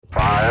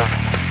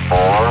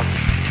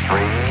3, 2,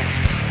 1,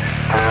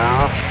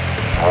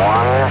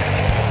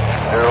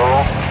 0,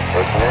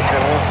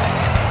 ignition,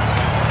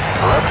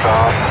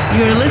 liftoff.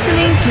 You're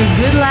listening to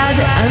Good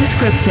Lad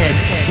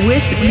Unscripted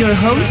with your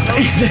host.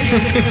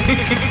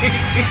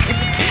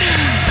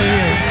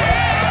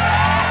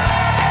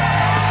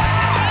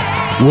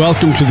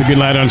 Welcome to the Good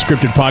Lad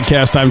Unscripted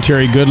podcast. I'm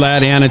Terry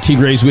Goodlad. Anna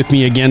Tigre's with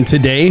me again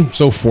today.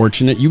 So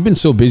fortunate. You've been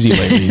so busy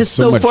lately.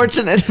 So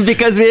fortunate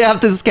because we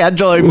have to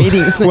schedule our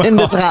meetings in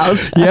this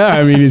house. Yeah,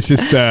 I mean, it's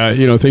just,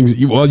 things.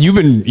 Well, you've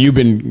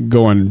been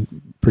going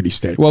pretty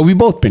steady. Well, we've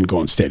both been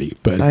going steady,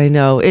 but I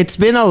know it's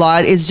been a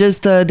lot. It's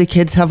just the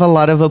kids have a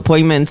lot of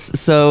appointments.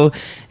 So,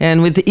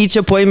 and with each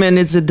appointment,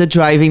 it's the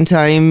driving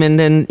time, and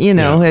then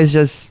it's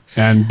just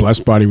and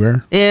Blessed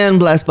Bodywear and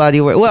Blessed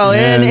Bodywear. Well,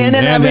 and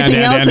everything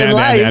else in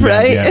life,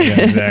 right?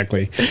 Yeah,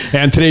 exactly.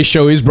 And today's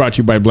show is brought to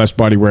you by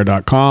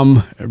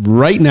BlessedBodywear.com.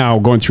 Right now,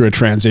 going through a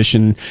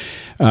transition,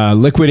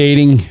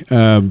 liquidating.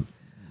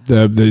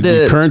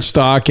 The current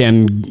stock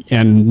and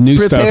new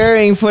stuff.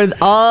 Preparing for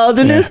all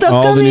the new stuff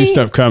coming. All the new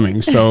stuff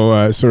coming. So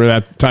we're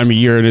that time of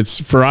year, and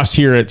it's for us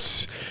here.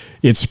 It's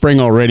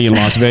spring already in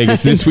Las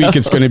Vegas. This week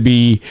it's going to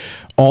be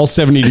all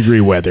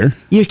 70-degree weather.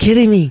 You're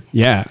kidding me.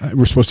 Yeah,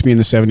 we're supposed to be in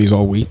the 70s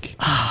all week.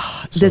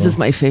 This is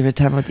my favorite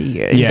time of the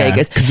year in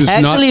Vegas. It's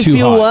actually, not too if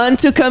you hot. want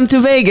to come to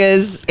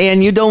Vegas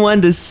and you don't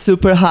want this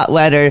super hot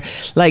weather,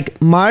 like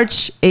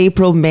March,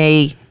 April,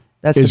 May,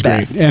 that's the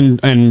best. Great.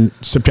 And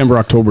September,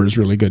 October is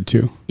really good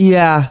too.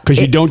 Yeah. Because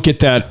you don't get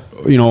that,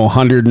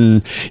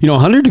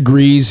 100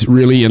 degrees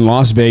really in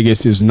Las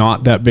Vegas is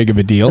not that big of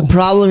a deal. The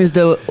problem is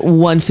the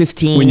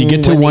 115. When you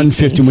get to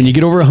 150, when you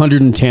get over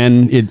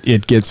 110,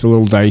 it gets a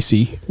little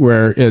dicey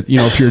where,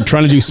 if you're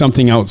trying to do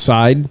something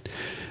outside,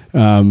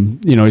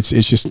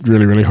 it's just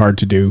really, really hard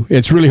to do.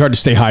 It's really hard to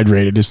stay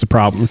hydrated is the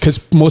problem,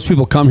 because most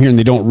people come here and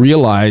they don't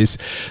realize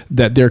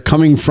that they're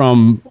coming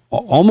from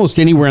almost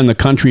anywhere in the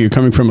country. You're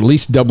coming from at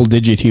least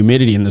double-digit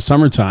humidity in the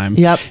summertime.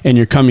 Yep. And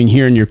you're coming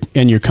here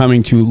and you're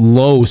coming to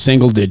low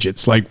single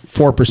digits, like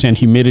 4%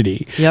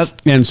 humidity. Yep.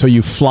 And so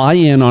you fly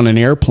in on an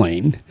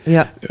airplane,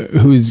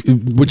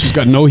 which has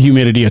got no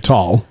humidity at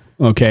all.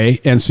 Okay.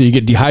 And so you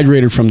get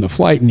dehydrated from the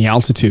flight and the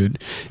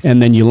altitude, and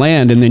then you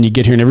land, and then you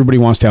get here and everybody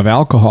wants to have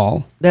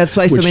alcohol. That's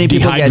why so many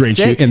people get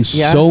sick. And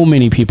so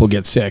many people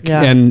get sick,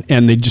 and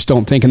they just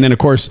don't think. And then of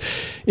course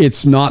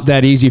it's not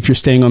that easy if you're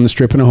staying on the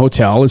strip in a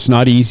hotel. It's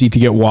not easy to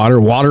get water.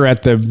 Water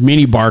at the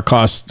mini bar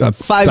costs $5.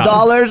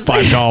 $5.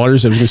 I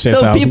was going to say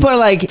so people are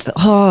like,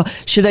 oh,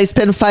 should I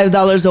spend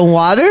 $5 on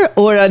water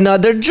or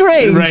another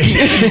drink? Right.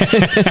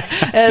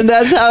 And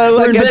that's how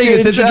We're in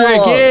Vegas. It's a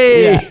drink.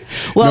 Yay. Yeah.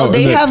 Well,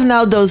 they have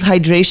now those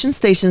hydration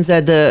stations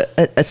at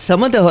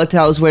some of the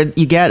hotels where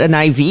you get an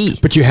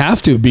IV. But you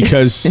have to,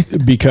 because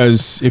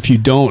if you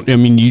don't,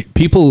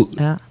 people.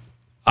 Yeah.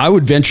 I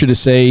would venture to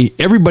say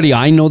everybody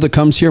I know that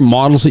comes here,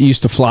 models that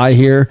used to fly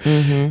here,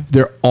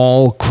 they're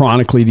all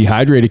chronically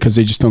dehydrated because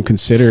they just don't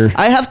consider.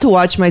 I have to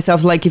watch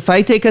myself. Like if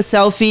I take a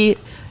selfie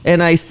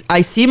and I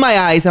see my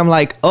eyes, I'm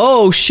like,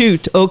 oh,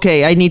 shoot.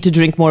 Okay, I need to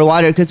drink more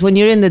water. Because when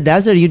you're in the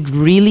desert, you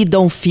really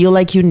don't feel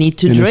like you need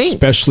to drink.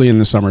 Especially in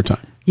the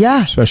summertime.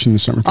 Yeah. Especially in the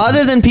summertime.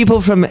 Other than people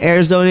from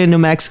Arizona and New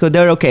Mexico,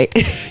 they're okay.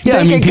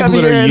 Yeah, people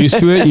that are used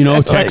to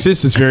it,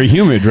 Texas, it's very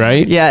humid,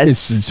 right?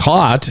 Yes. It's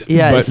hot.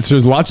 Yes. But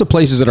there's lots of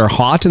places that are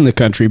hot in the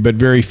country, but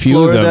very few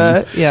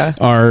Florida, of them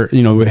are,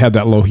 have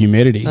that low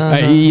humidity.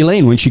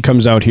 Elaine, when she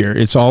comes out here,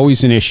 it's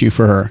always an issue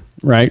for her.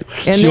 Right.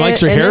 And she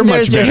likes her hair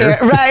much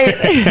better.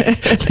 Right.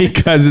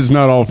 Because it's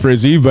not all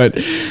frizzy, but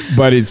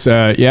it's,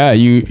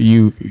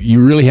 you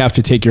really have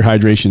to take your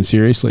hydration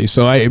seriously.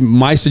 So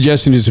my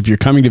suggestion is if you're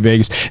coming to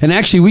Vegas, and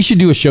actually we should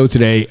do a show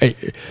today.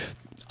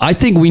 I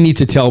think we need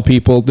to tell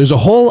people there's a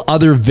whole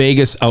other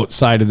Vegas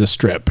outside of the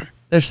Strip.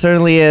 There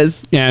certainly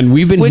is. And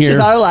we've been Which here. Which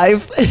is our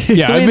life.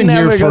 Yeah. I've been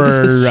here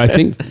for, I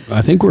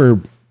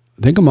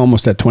think I'm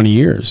almost at 20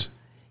 years.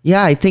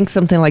 Yeah, I think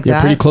something like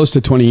that. Pretty close to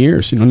 20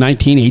 years,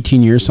 19,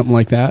 18 years, something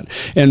like that.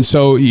 And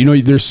so,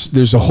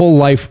 there's a whole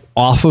life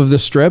off of the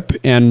Strip,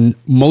 and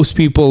most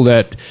people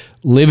that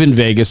live in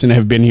Vegas and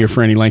have been here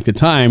for any length of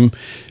time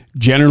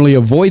generally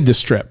avoid the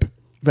Strip.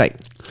 Right.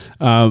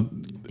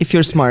 If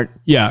you're smart.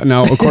 Yeah.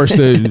 Now, of course,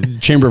 the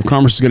Chamber of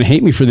Commerce is going to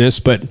hate me for this,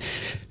 but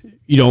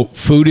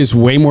food is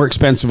way more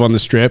expensive on the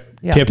Strip.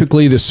 Yeah.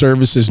 Typically, the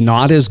service is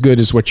not as good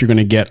as what you're going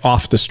to get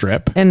off the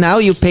Strip. And now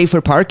you pay for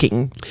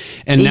parking.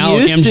 And now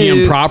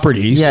MGM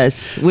Properties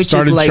which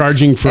started is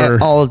charging for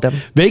all of them.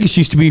 Vegas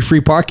used to be free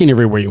parking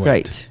everywhere you went.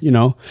 Right.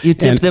 You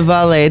tip the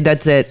valet,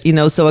 that's it.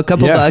 So a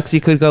couple bucks,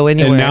 you could go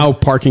anywhere. And now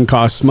parking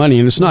costs money,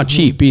 and it's not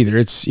cheap either.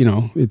 It's,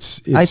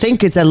 it's I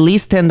think it's at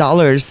least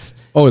 $10.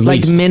 Oh, at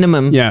least.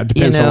 Minimum. Yeah, it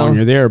depends how long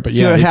you're there. But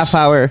you're a half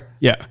hour.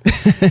 Yeah.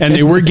 And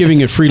they were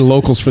giving it free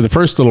locals for the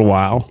first little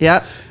while.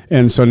 Yeah.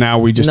 And so now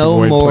we just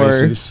avoid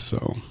places.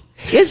 So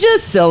It's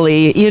just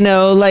silly,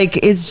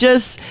 it's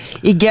just,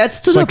 it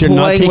gets to the point they're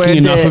not taking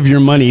enough of your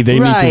money. They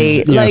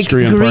need to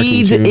screw on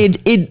greed. Parking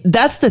too.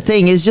 That's the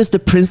thing. It's just the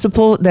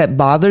principle that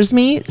bothers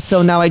me.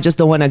 So now I just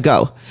don't want to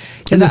go.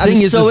 Because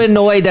I'm so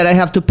annoyed that I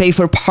have to pay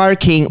for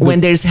parking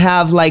when there's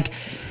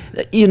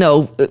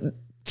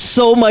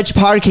so much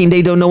parking,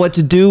 they don't know what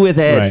to do with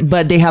it, Right.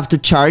 but they have to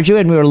charge you,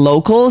 and we're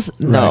locals.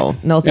 No,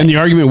 Right. no. And Thanks. the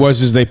argument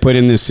was they put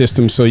in this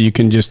system so you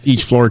can just,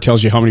 each floor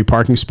tells you how many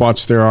parking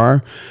spots there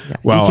are.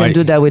 Well, you can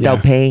do that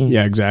without paying.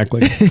 Yeah,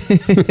 exactly.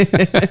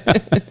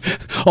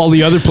 All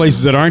the other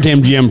places that aren't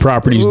MGM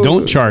properties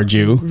don't charge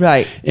you.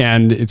 Right.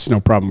 And it's no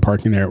problem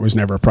parking there. It was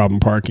never a problem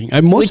parking.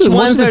 Most Which of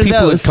ones the are people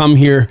those? that come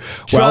here,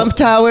 Trump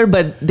Tower,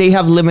 but they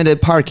have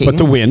limited parking. but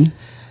the Wynn,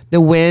 The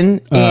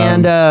Wynn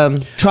and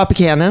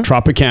Tropicana.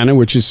 Tropicana,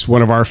 which is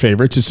one of our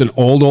favorites. It's an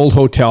old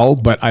hotel,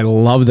 but I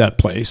love that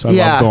place. I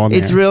love going there.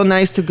 It's real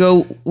nice to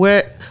go.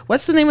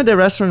 What's the name of the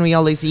restaurant we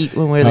always eat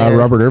when we're there?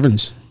 Robert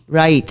Irvin's,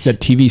 Right. that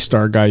TV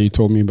star guy you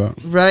told me about.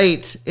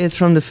 Right. It's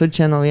from the Food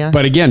Channel, yeah.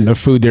 But again, the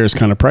food there is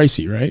kind of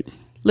pricey, right?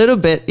 Little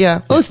bit,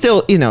 yeah. Oh,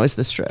 still, it's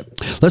the Strip.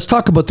 Let's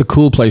talk about the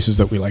cool places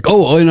that we like.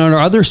 Oh, and our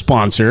other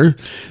sponsor,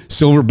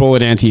 Silver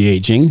Bullet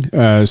Anti-Aging,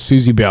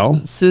 Susie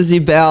Bell. Susie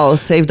Bell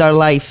saved our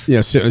life.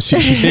 Yes,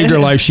 she saved her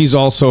life. She's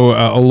also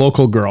a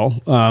local girl.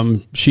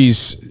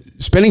 She's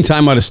spending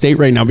time out of state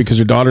right now because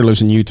her daughter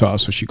lives in Utah,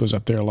 so she goes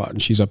up there a lot,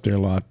 and she's up there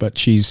a lot. But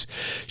she's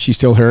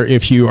still her.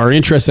 If you are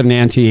interested in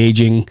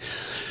anti-aging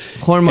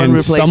Hormone and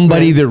replacement.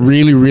 somebody that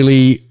really,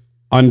 really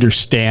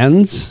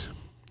understands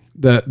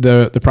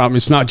the problem,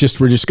 it's not just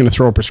we're just going to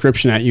throw a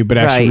prescription at you, but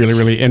actually Right. really,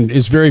 really, and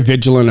is very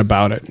vigilant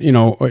about it.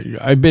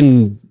 I've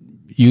been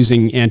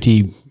using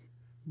aging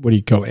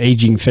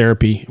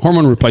therapy,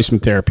 hormone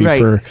replacement therapy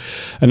Right. for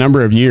a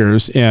number of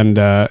years, and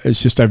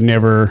it's just I've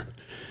never.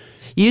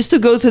 You used to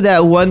go to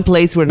that one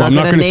place. We're I'm not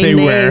not going to say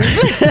name where.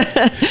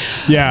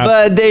 names, Yeah.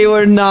 but they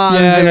were not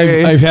Yeah, and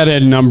very... I've had a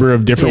number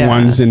of different Yeah.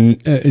 ones,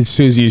 and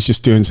Susie is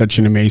just doing such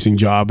an amazing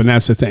job, and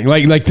that's the thing.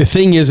 Like the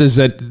thing is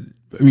that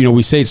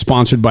we say it's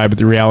sponsored by, but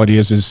the reality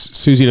is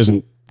Susie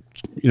doesn't.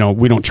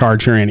 We don't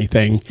charge her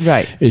anything.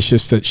 Right. It's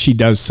just that she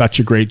does such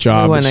a great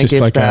job. We It's wanna just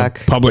give like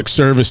back. a public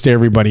service to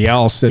everybody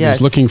else that is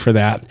Yes. looking for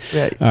that.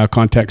 Right.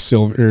 Contact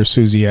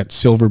Susie at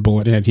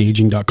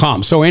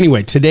silverbulletantiaging.com. So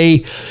anyway,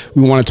 today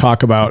we want to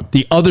talk about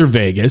the other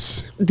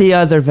Vegas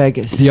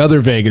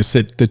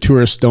that the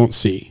tourists don't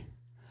see.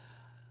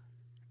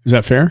 Is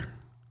that fair?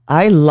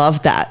 I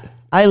love that.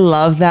 I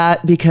love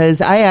that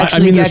because I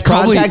actually there's get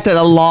probably- contacted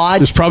a lot.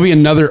 There's probably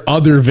another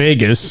other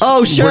Vegas.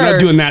 Oh, sure. We're not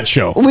doing that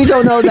show. We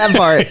don't know that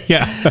part.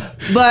 Yeah.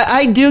 But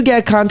I do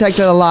get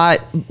contacted a lot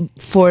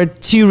for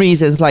two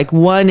reasons. Like,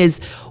 one is,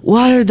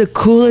 what are the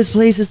coolest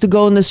places to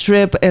go on the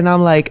Strip? And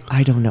I'm like,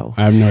 I don't know.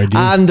 I have no idea.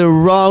 I'm the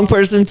wrong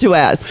person to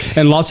ask.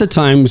 And lots of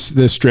times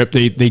the Strip,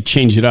 they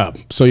change it up.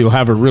 So you'll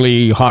have a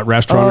really hot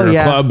restaurant Oh, or a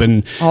yeah. club,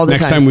 and All the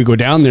next time. time we go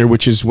down there,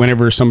 which is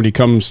whenever somebody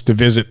comes to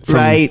visit from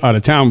Right. out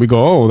of town, we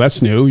go, oh,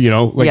 that's new,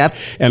 Yep.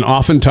 And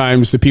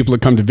oftentimes the people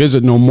that come to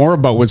visit know more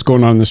about what's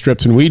going on in the Strip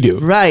than we do.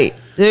 Right.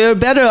 They're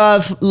better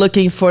off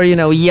looking for,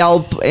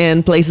 Yelp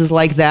and places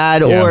like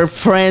that, Yeah. or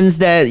friends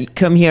that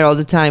come here all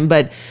the time.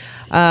 But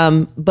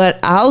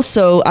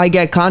also I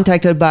get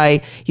contacted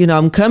by,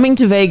 I'm coming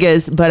to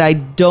Vegas, but I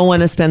don't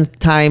want to spend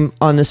time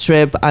on the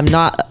Strip. I'm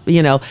not,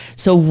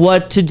 so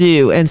what to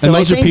do? And so And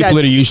those I are think people that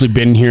that's- have usually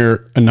been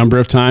here a number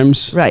of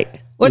times. Right.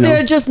 Or You know?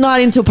 they're just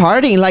not into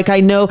partying. Like, I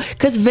know,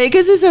 because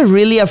Vegas is a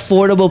really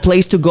affordable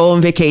place to go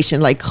on vacation.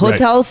 Like,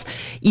 hotels,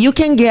 you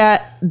can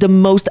get the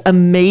most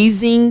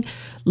amazing,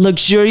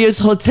 luxurious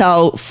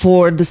hotel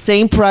for the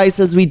same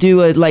price as we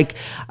do at like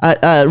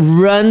a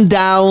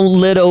rundown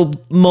little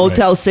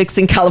Motel 6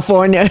 in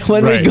California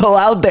when Right. we go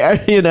out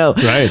there,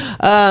 Right.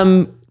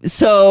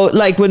 So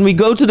like when we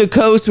go to the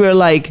coast, we're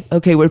like,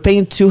 okay, we're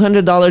paying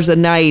 $200 a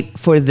night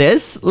for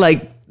this.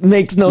 Like,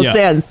 makes no Yeah.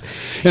 sense.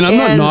 And I'm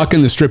not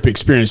knocking the Strip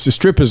experience. The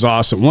Strip is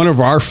awesome. One of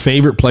our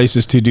favorite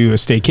places to do a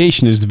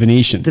staycation is the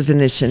Venetian. The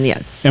Venetian,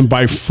 yes. And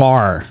by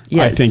far, I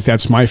Yes. think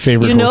that's my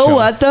favorite You know hotel.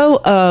 what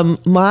though?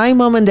 My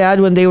mom and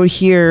dad, when they were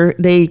here,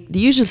 they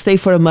usually stay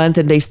for a month,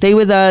 and they stay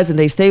with us and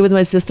they stay with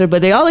my sister,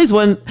 but they always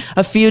want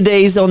a few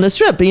days on the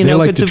Strip. They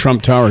like the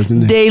Trump Tower,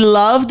 didn't they? They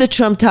love the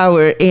Trump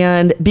Tower,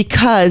 and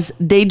because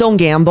they don't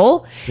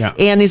gamble, Yeah.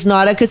 and it's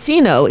not a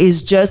casino,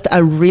 it's just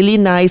a really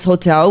nice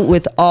hotel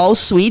with all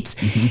suites.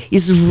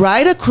 It's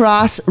right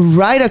across,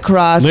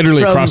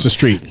 Literally from across the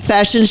street.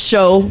 Fashion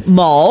Show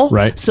Mall.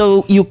 Right.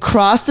 So you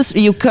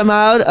you come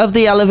out of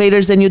the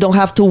elevators, and you don't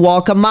have to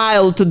walk a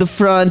mile to the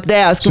front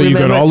desk. So you've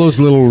got all those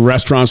little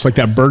restaurants, like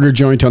that burger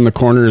joint on the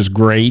corner is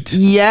great.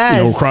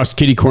 Yes. Across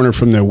kitty corner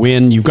from the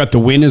Wynn. You've got the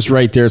Wynn is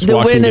right there. It's The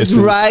walking Wynn is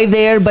distance. right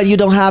there, but you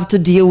don't have to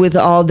deal with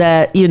all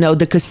that,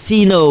 the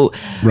casino.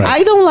 Right.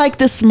 I don't like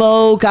the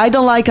smoke. I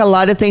don't like a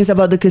lot of things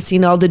about the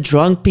casino, all the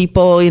drunk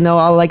people,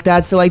 all like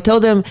that. So I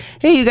told them,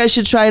 hey, you guys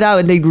should try it out,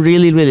 and they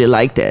really, really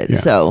liked it. Yeah.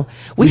 So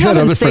we We've had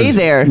haven't other stayed friends-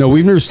 there. No,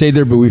 we've never stayed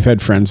there, but we've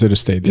had friends that have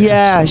stayed there.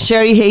 Yeah, so.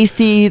 Sherry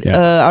Hasty,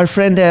 Yeah. our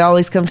friend that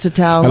always comes to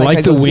town. I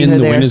like go the see Wynn. her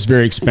The there. Wynn is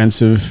very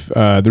expensive.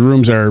 The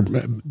rooms are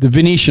the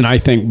Venetian. I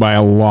think by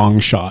a long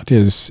shot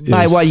is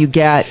by what you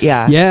get.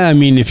 Yeah. Yeah, I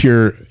mean, if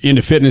you're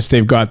into fitness,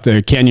 they've got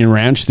the Canyon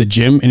Ranch, the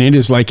gym, and it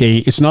is like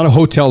it's not a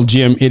hotel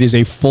gym. It is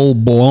a full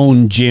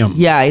blown gym.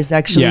 Yeah, it's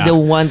actually Yeah. the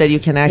one that you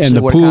can actually And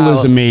the work pool out.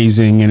 is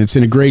amazing, and it's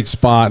in a great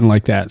spot and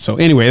like that. So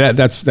anyway,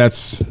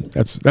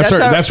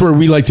 that's where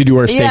we like to do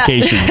our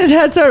staycations.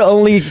 That's our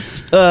only.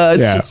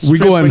 Yeah, we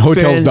go on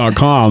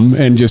hotels.com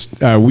and just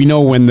we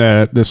know when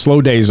the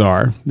slow days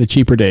are, the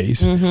cheaper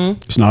days. Mm-hmm.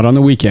 It's not on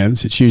the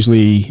weekends. It's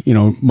usually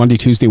Monday,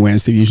 Tuesday,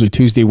 Wednesday. Usually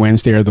Tuesday,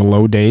 Wednesday are the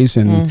low days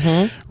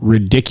and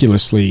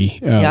ridiculously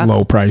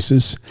low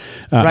prices.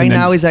 Right and then-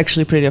 now is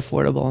actually pretty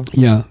affordable.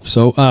 yeah.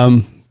 So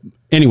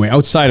anyway,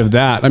 outside of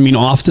that, I mean,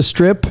 off the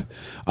strip,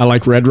 I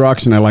like Red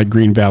Rocks and I like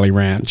Green Valley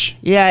Ranch.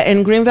 Yeah,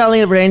 and Green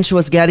Valley Ranch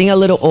was getting a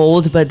little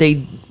old, but they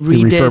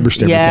redid.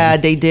 refurbished everything. Yeah,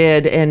 they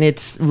did, and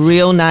it's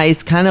real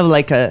nice, kind of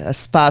like a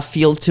spa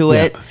feel to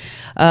it.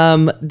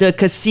 The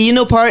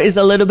casino part is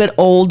a little bit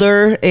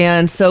older,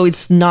 and so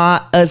it's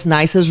not as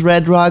nice as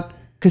Red Rock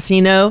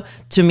Casino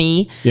to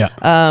me. Yeah.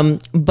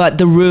 But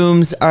the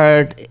rooms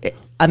are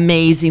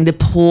amazing. The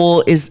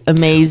pool is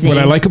amazing. What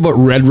I like about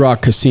Red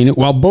Rock Casino,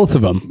 well, both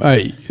of them.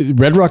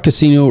 Red Rock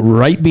Casino,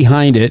 right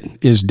behind it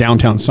is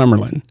downtown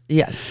Summerlin.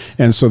 Yes.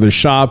 And so there's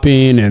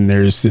shopping and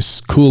there's this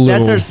cool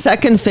That's little... our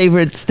second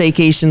favorite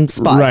staycation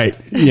spot. Right.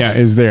 Yeah,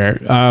 is there.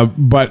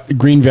 But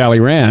Green Valley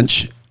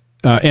Ranch,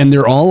 and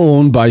they're all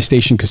owned by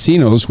Station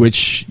Casinos,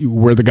 which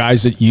were the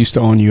guys that used to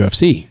own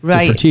UFC.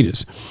 Right. The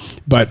Fertitas.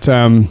 But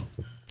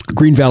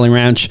Green Valley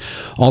Ranch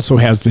also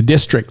has the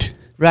District.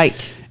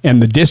 Right. And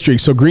the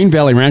District, so Green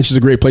Valley Ranch is a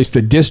great place.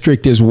 The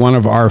District is one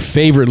of our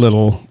favorite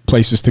little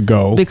places to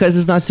go. Because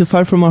it's not too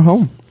far from our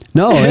home.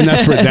 No, and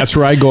that's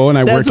where I go and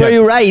I That's work. where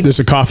you write. There's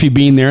a coffee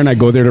bean there, and I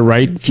go there to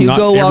write. If you Not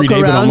go every walk day,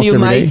 but around, almost you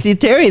every might day. see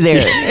Terry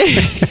there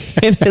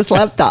in his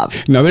laptop.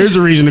 Now there's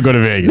a reason to go to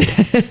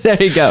Vegas.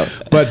 There you go.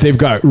 But they've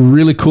got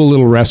really cool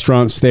little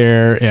restaurants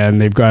there,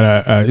 and they've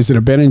got is it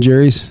a Ben and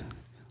Jerry's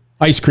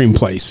ice cream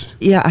place?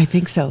 Yeah, I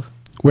think so.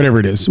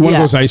 Whatever it is, one of Yeah.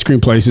 those ice cream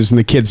places, and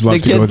the kids love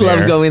The to go kids there.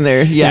 love going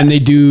there. Yeah. And they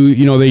do,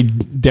 they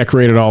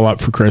decorate it all up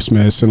for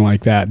Christmas and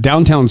like that.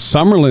 Downtown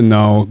Summerlin,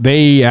 though,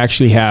 they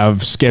actually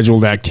have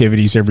scheduled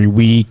activities every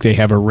week. They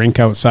have a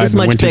rink outside It's in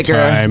the much winter bigger,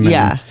 time.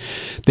 yeah.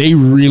 They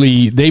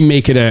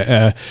make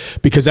it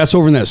because that's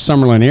over in that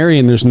Summerlin area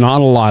and there's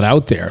not a lot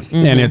out there.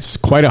 Mm-hmm. And it's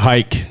quite a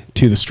hike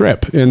to the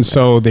strip. And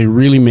so they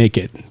really make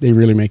it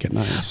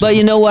nice. But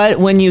you know what?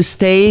 When you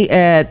stay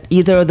at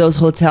either of those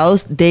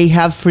hotels, they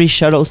have free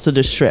shuttles to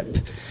the strip.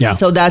 Yeah.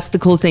 So that's the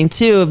cool thing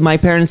too. My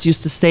parents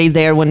used to stay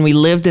there when we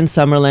lived in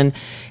Summerlin.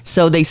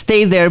 So they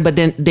stay there, but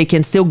then they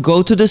can still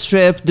go to the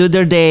strip, do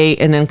their day,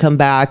 and then come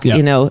back,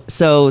 Yeah.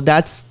 So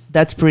that's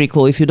pretty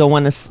cool if you don't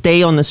want to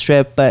stay on the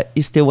strip, but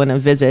you still want to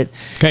visit.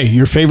 Okay,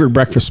 your favorite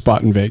breakfast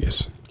spot in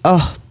Vegas?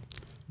 Oh,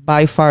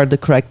 by far the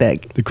Cracked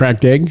Egg. The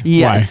Cracked Egg?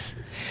 Yes.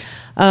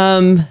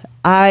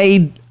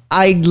 I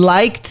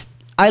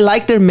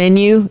liked their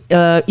menu.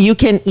 You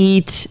can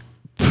eat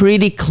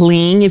pretty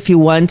clean if you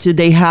want to.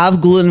 They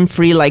have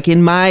gluten-free, like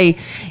in my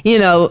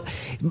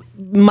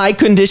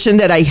condition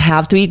that I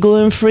have to eat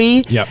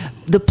gluten-free. Yep.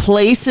 The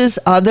places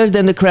other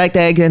than the Cracked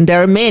Egg, and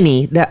there are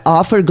many that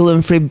offer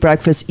gluten-free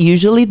breakfast,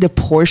 usually the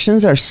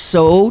portions are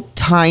so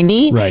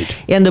tiny.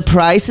 Right. And the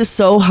price is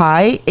so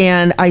high,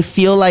 and I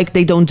feel like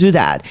they don't do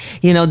that.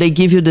 They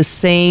give you the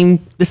same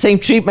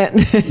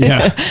treatment.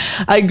 Yeah.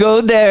 I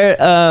go there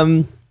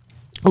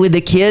with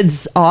the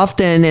kids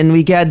often, and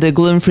we get the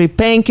gluten-free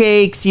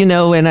pancakes,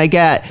 and I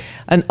get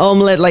an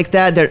omelet like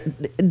that.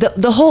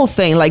 The whole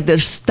thing, like their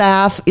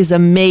staff is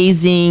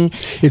amazing.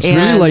 It's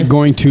really like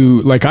going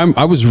to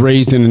I was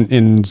raised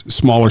in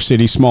smaller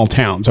cities, small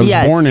towns. I was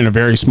Yes. born in a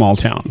very small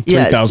town,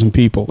 Yes. 3,000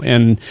 people,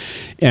 and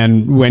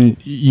when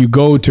you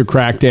go to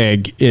Cracked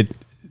Egg, it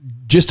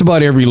just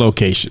about every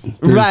location.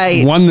 There's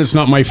Right. one that's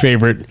not my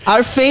favorite.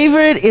 Our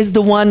favorite is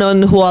the one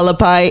on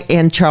Hualapai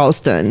and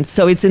Charleston.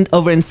 So it's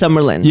over in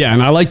Summerlin. Yeah,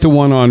 and I like the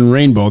one on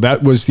Rainbow.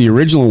 That was the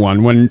original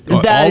one when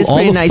That is all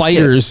pretty the nice, too.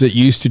 fighters that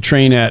used to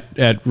train at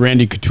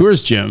Randy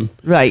Couture's gym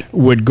Right.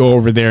 would go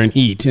over there and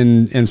eat,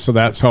 and so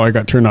that's how I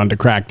got turned on to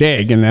Cracked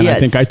Egg, and then I Yes.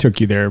 think I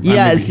took you there.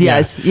 Yes,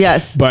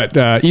 yes. But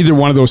either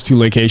one of those two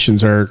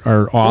locations are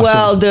awesome.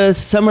 Well, the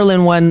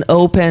Summerlin one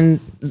opened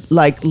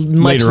like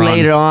much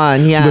later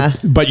on. Yeah.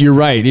 But you're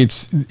right.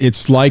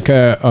 It's like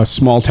a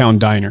small town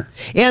diner.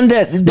 And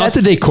Not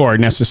the decor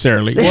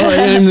necessarily. Well,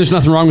 and there's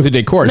nothing wrong with the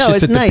decor. It's No,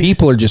 just it's that nice. the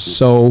people are just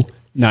so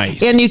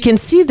nice. And you can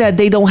see that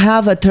they don't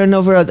have a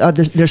turnover of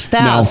their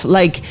staff. No.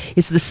 Like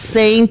it's the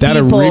same that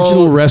people.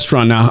 original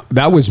restaurant, now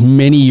that was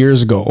many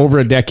years ago, over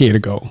a decade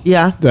ago.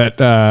 Yeah.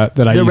 That I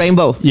The used,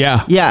 Rainbow.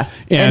 Yeah. Yeah.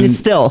 And it's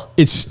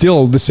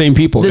still the same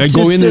people. The They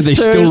go two in there, they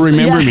still sisters,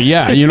 remember yeah. me.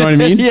 Yeah, you know what I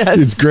mean? Yes.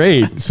 It's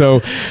great.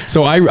 So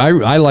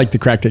I like the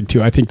Cracked Egg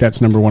too. I think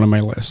that's number one on my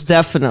list.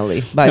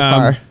 definitely by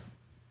Um, far.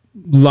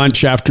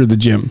 Lunch after the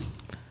gym.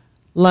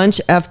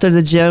 Lunch after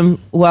the gym.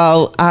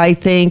 Well, I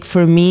think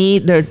for me,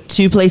 there are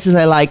two places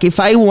I like. If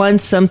I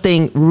want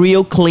something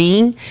real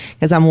clean,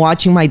 because I'm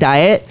watching my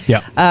diet,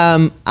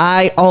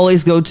 I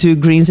always go to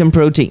Greens and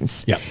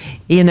Proteins. Yeah.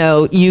 You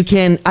know, you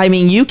can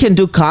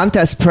do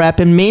contest prep,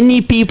 and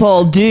many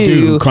people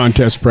do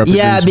contest prep.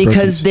 Yeah,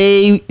 because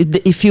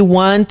if you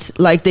want,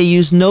 like, they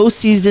use no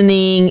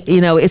seasoning,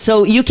 you know,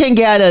 so you can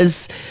get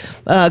as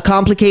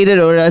complicated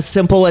or as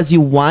simple as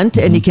you want,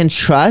 and you can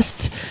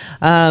trust.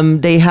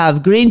 They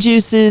have green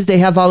juices, they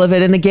have all of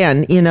it. And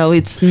again, you know,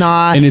 it's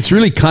not. And it's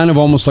really kind of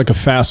almost like a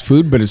fast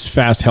food, but it's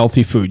fast,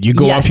 healthy food. You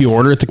go up, you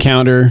order at the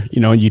counter, you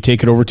know, you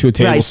take it over to a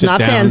table, right, sit not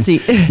down. fancy.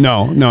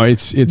 No,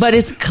 it's. But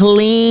it's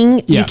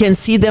clean. Yeah. You can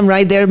see them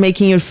right there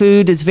making your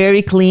food. It's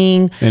very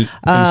clean. And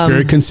it's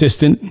very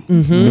consistent.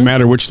 No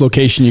matter which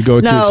location you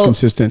go to, it's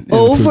consistent. And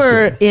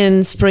over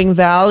in Spring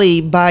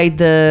Valley by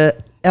the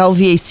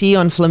LVAC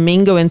on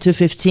Flamingo in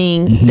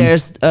 215,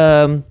 there's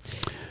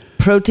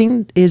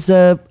Protein is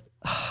a.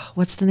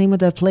 What's the name of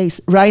that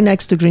place? Right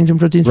next to Greens and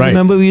Proteins. Right.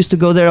 Remember, we used to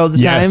go there all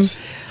the time.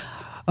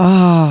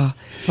 Oh,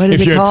 what is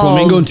if it you're called? at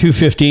Flamingo in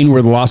 215,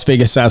 where the Las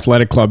Vegas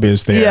Athletic Club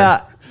is there.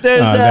 Yeah,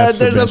 there's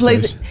the a best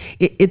place.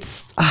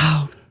 It's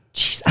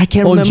jeez, I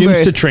can't remember.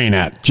 Gyms to train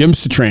at.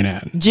 Gyms to train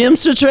at.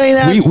 Gyms to train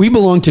at. We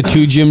belong to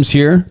two gyms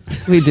here.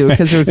 We do,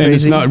 because we're crazy. And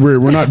it's not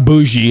we're not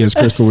bougie, as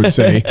Crystal would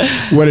say.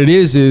 What it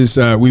is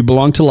we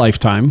belong to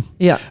Lifetime.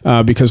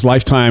 Yeah. Because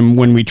Lifetime,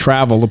 when we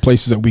travel, the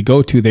places that we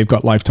go to, they've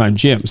got Lifetime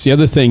gyms. The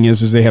other thing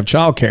is they have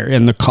childcare,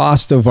 and the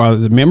cost of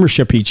the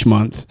membership each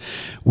month,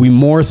 we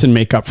more than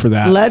make up for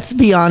that. Let's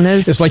be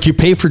honest. It's like you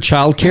pay for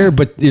childcare,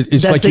 but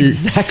it's That's like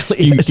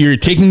exactly you're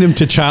taking them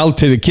to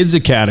the kids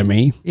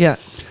academy. Yeah.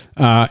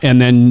 And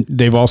then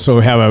they've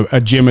also have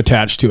a gym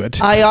attached to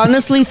it. I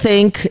honestly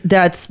think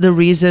that's the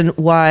reason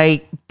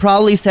why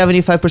probably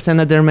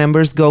 75% of their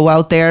members go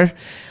out there.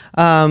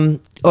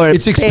 Or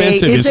it's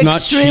expensive. It's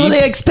not cheap. Extremely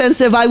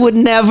expensive. I would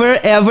never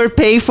ever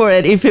pay for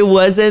it if it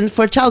wasn't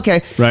for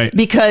childcare. Right.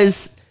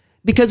 Because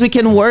we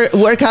can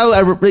work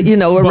out, you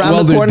know,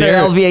 around the corner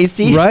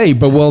LVAC. Right.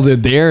 But while they're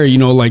there, you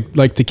know,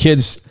 like the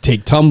kids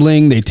take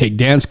tumbling, they take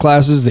dance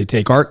classes, they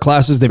take art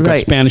classes, they've got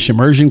Spanish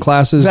immersion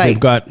classes, they've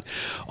got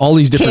all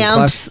these different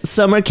camps,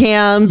 summer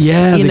camps.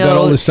 Yeah, they got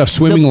all this stuff,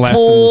 swimming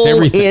lessons, pool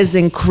everything. Is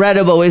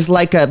incredible. It's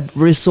like a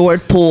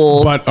resort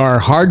pool. But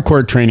our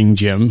hardcore training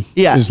gym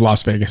is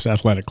Las Vegas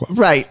Athletic Club.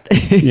 Right.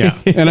 Yeah.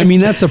 And I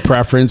mean, that's a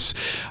preference.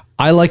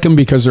 I like them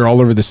because they're all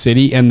over the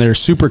city, and their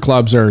super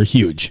clubs are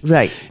huge.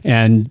 Right.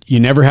 And you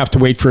never have to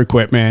wait for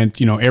equipment.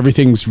 You know,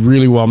 everything's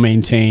really well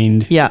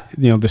maintained. Yeah.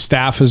 You know, the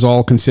staff is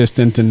all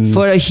consistent. And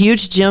for a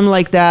huge gym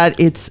like that,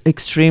 it's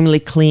extremely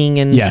clean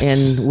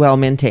and well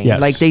maintained.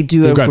 Yes. Like they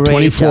do They've a got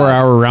great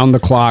 24-hour around the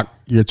clock.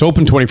 It's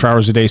open 24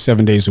 hours a day,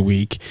 7 days a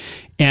week.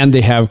 And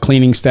they have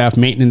cleaning staff,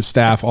 maintenance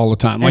staff all the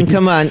time. And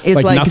come on,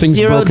 it's like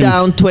zero broken.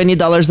 Down,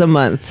 $20 a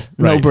month.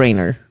 Right. No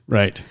brainer.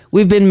 Right.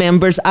 We've been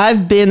members.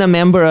 I've been a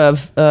member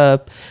of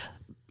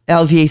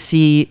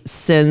LVAC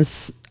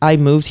since I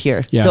moved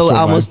here. Yeah, so so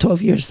almost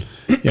 12 years.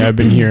 Yeah, I've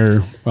been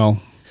here, the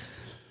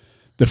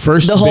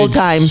whole big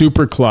time.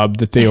 super club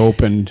that they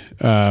opened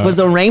was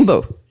a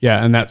Rainbow.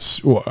 Yeah, and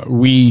that's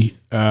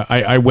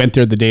I went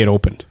there the day it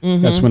opened.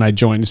 That's when I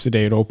joined. It's the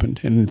day it opened,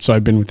 and so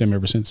I've been with them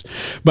ever since.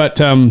 But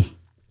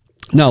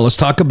now let's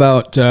talk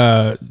about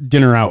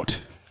dinner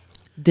out.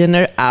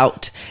 Dinner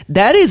out.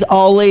 That is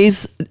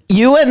always,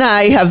 you and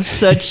I have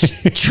such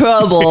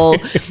trouble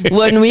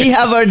when we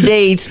have our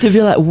dates to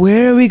be like,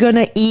 where are we going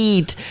to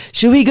eat?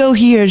 Should we go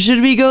here?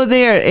 Should we go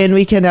there? And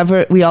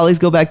we always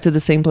go back to the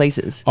same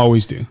places.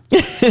 Always do.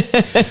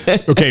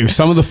 Okay,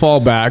 some of the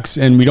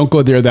fallbacks, and we don't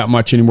go there that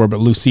much anymore,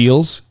 but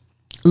Lucille's,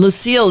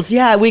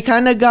 yeah, we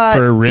kind of got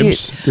her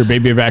ribs, their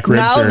baby back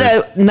ribs.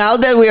 Now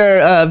that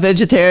we're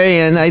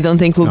vegetarian, I don't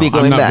think we'll be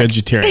going back. I'm not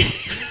vegetarian.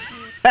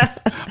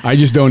 I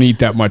just don't eat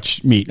that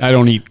much meat. I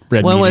don't eat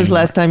red meat. When was anymore.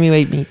 last time you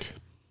ate meat?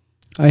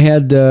 I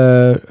had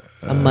a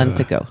month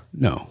ago.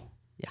 No.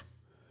 Yeah.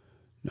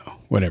 No,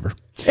 whatever.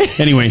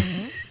 Anyway,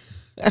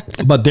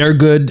 but they're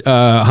good.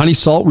 Honey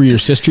Salt, where your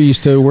sister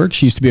used to work.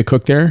 She used to be a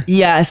cook there.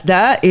 Yes,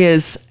 that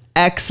is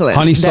excellent.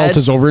 Honey Salt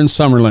is over in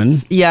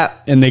Summerlin. Yeah.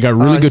 And they got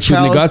really good food.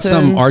 And they got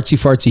some Charleston.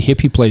 artsy-fartsy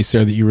hippie place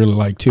there that you really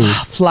like too.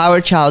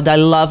 Flower Child. I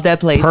love that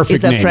place. Perfect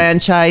It's name. a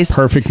franchise.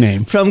 Perfect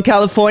name. From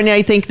California,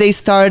 I think they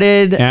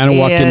started. Anna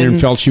walked in there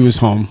and felt she was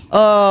home.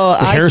 Oh,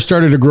 the hair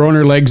started to grow on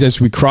her legs as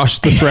we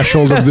crossed the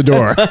threshold of the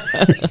door.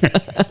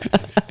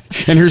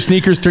 And her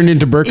sneakers turned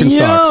into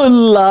Birkenstocks. You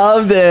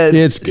loved it.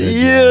 It's good.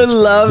 You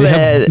love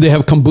it. They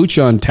have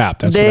kombucha on tap.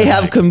 They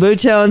have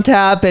kombucha on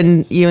tap,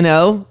 and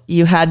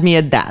you had me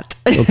at that.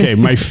 Okay,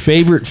 my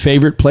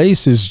favorite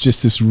place is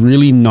just this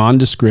really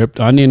nondescript,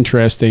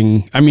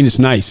 uninteresting. I mean, it's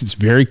nice. It's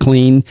very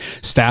clean.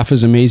 Staff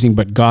is amazing,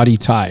 but gaudy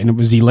Thai. And it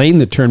was Elaine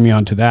that turned me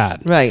on to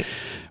that. Right.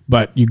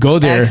 But you go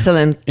there,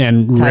 Excellent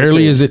and Thai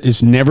rarely food.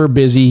 it's never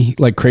busy,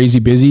 like crazy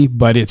busy,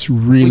 but it's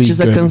really which is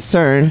good. a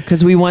concern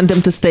because we want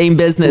them to stay in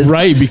business.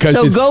 Right, because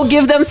so it's- go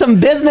give them some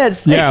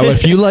business. Yeah, well,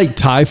 if you like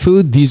Thai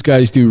food, these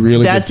guys do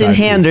really That's good in Thai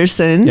food.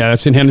 Henderson. Yeah,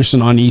 that's in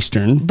Henderson on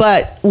Eastern.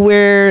 But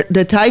where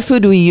the Thai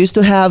food we used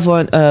to have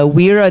on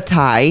Weira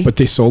Thai, But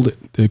they sold it.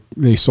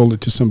 They sold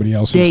it to somebody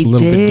else. they It's a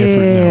little bit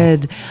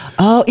different did.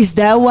 Oh, is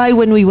that why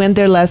when we went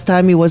there last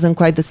time it wasn't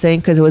quite the same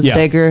because it was now.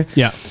 bigger?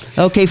 Yeah.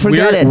 Okay,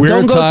 forget it. Weira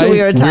Don't go Thai- to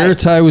Weira Thai. Weira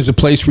Thai was a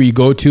place where you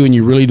go to and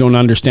you really don't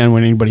understand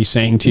what anybody's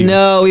saying to you.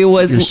 No, it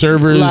was Your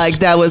servers- like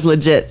that was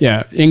legit.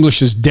 Yeah,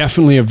 English is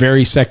definitely a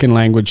very second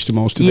language to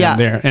most of Yeah. them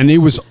there. And it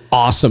was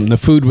awesome. The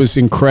food was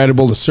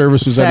incredible. The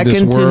service was out of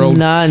Second this to world.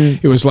 none.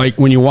 It was like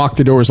when you walk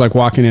the door, it was like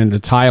walking into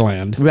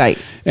Thailand. Right.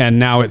 And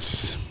now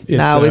it's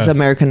Now it's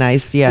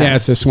Americanized. Yeah. yeah,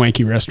 it's a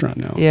swanky restaurant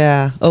now.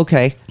 Yeah.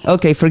 Okay.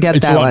 Okay. Forget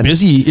It's that a lot one.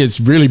 busy. It's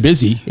really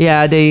busy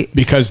Yeah. They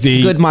because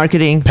the good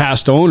marketing.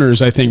 past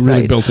owners, I think, really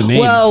Right. built a name.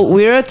 Well,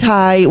 Weira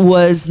Thai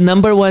was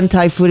 #1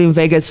 Thai food in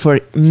Vegas for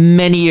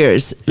many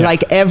years. Yeah.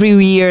 Like every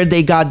year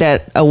they got that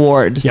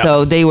award. Yeah.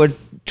 So they were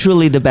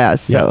truly the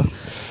best. So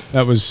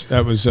that was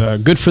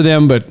good for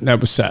them, but that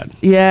was sad.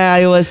 yeah,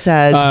 it was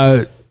sad.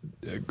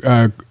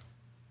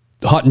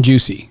 Hot and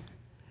juicy.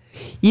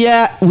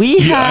 yeah, we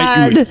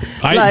had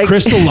like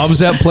Crystal loves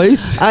that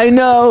place. I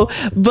know,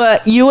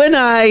 but you and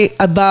I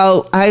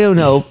about, I don't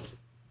know,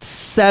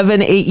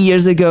 7-8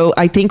 years ago,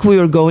 I think we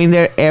were going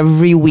there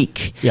every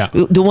week. Yeah.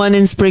 The one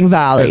in Spring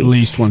Valley. At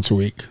least once a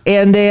week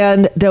And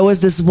then there was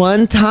this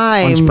one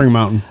time. on Spring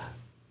Mountain.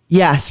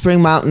 Yeah,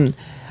 Spring Mountain.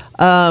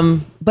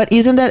 But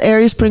isn't that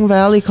area Spring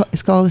Valley?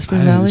 It's called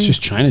Spring Valley? It's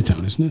just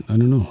Chinatown, isn't it? I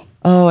don't know.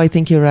 Oh, I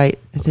think you're right.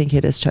 I think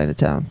it is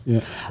Chinatown. Yeah.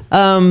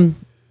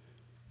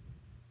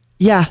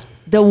 Yeah.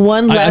 The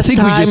one last I think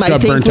time, we just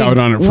got burnt out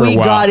on it for a we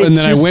while, got it and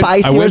then too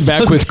spicy I or went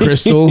back with something.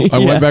 Crystal. I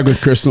Yeah. went back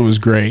with Crystal. And it was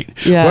great.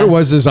 Yeah. What it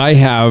was is I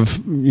have,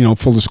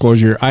 full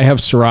disclosure, I have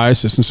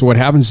psoriasis, and so what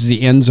happens is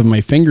the ends of my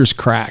fingers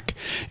crack,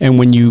 and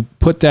when you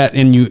put that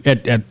in, you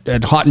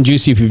at Hot and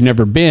Juicy, if you've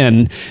never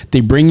been, they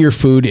bring your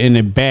food in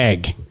a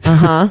bag.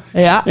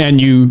 Yeah.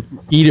 And you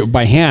eat it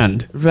by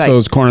hand. Right. So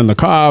it's corn on the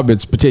cob.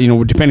 It's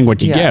potato, depending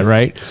what you Yeah. get,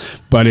 right?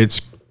 But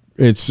it's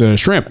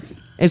shrimp.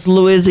 It's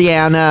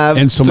Louisiana.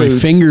 And so my food.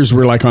 fingers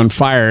were like on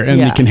fire, and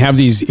Yeah. you can have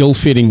these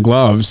ill-fitting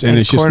gloves, and And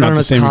it's just corn not on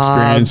the the same cob.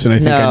 experience. And I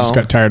think I just No.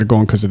 got tired of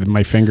going because of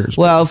my fingers.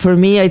 Well, for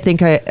me, I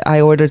think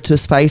I ordered too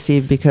spicy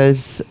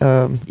because,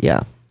 yeah,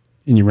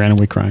 And you ran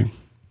away crying.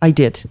 I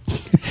did.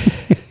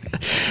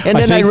 And then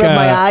I think, rubbed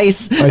my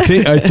eyes. I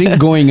think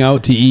going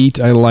out to eat,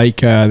 I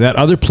like that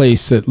other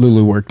place that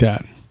Lulu worked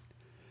at,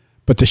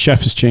 but the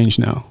chef has changed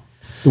now.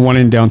 The one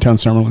in downtown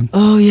Summerlin.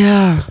 Oh,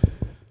 yeah.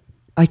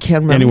 I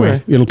can't remember.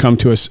 Anyway, it'll come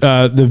to us.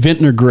 The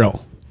Vintner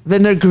Grill.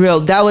 Vintner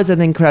Grill. That was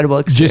an incredible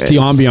experience. Just the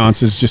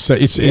ambiance is just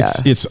it's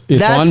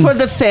That's on. for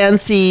the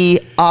fancy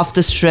off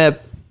the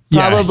strip.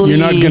 Yeah, Probably you're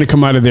not going to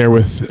come out of there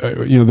with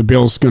the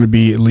bill's going to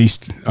be at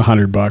least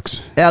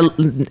 $100.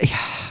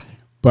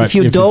 But if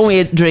you it's-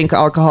 don't drink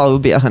alcohol, it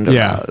would be $100.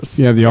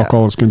 yeah, the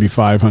alcohol is going to be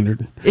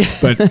 $500.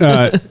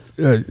 But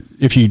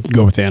if you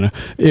go with Anna,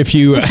 if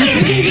you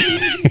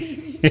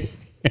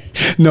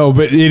no,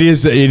 but it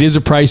is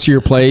a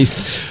pricier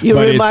place. You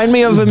but remind it's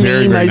me of a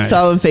very, meme very I nice.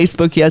 saw on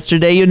Facebook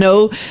yesterday. You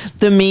know,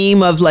 the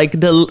meme of like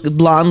the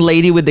blonde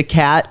lady with the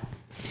cat.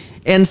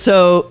 And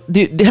so,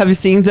 have you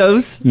seen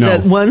those? No.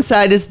 That one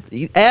side is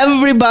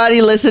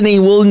everybody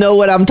listening will know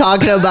what I'm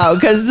talking about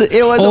because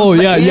it was. Oh,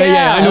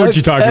 yeah. I know what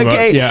you're talking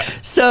about. Yeah.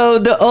 So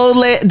the old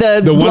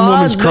the one blonde,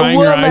 woman's crying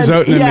her eyes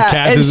out and then the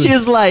cat and doesn't-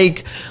 she's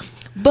like,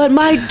 "But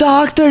my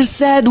doctor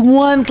said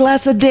 1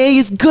 glass a day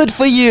is good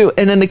for you."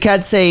 And then the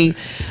cat saying,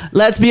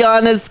 "Let's be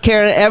honest,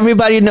 Karen.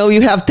 Everybody know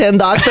you have 10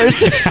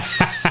 doctors."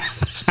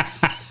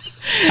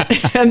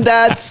 And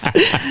that's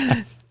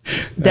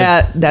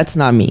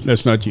not me.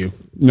 That's not you.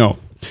 No.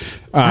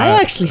 I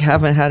actually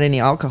haven't had any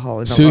alcohol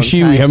in a long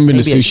Sushi, time. we haven't been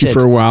to Maybe I sushi should.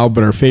 for a while,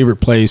 but our favorite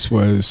place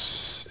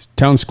was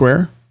Town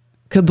Square.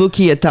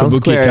 Kabuki at Town Kabuki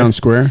Square. Town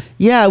Square.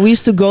 Yeah, we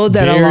used to go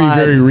there a Very, lot.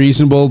 very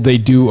reasonable. They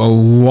do a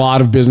lot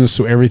of business,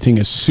 so everything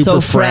is super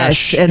So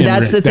fresh, and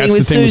that's the that's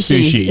thing with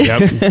sushi.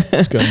 Yep,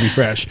 it's got to be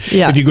fresh.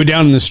 Yeah. If you go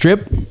down in the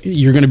strip,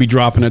 you're going to be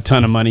dropping a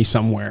ton of money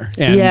somewhere,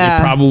 and Yeah.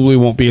 it probably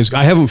won't be as.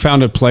 I haven't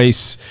found a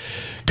place.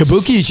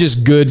 Kabuki is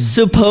just good.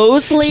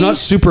 Supposedly, It's not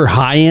super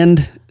high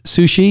end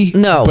sushi.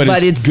 no, but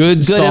it's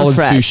good, solid and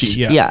fresh.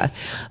 sushi.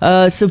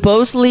 Yeah.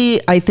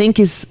 Supposedly, I think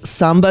is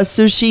Samba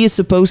Sushi is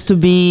supposed to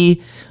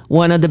be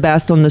one of the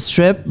best on the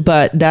strip,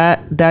 but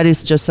that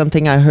is just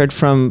something I heard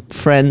from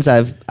friends.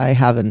 I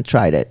haven't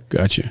tried it.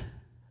 Gotcha.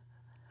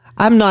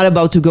 I'm not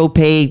about to go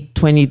pay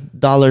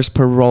 $20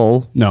 per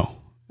roll. No,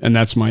 and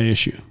that's my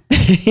issue.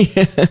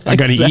 I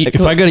got to eat. If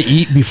exactly. I got to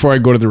eat before I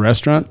go to the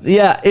restaurant,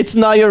 Yeah, it's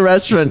not your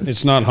restaurant.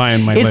 it's not high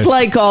on my It's list.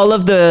 like all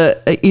of the,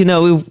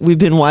 we've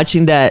been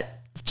watching that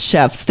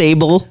Chef's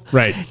Table.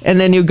 Right. And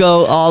then you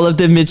go all of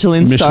the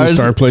Michelin stars.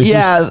 star places?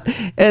 Yeah.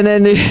 And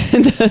then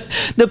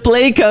the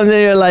plate comes and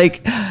you're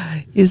like,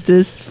 is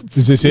this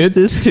Is this it?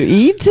 Is this to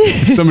eat?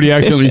 Somebody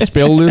accidentally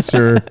spilled this,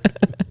 or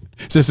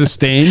Is this a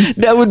stain?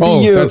 That would be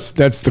oh, you.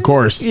 That's the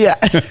course. Yeah.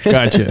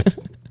 Gotcha.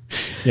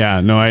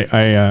 Yeah, no,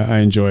 I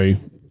enjoy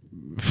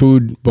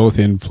food both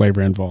in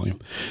flavor and volume.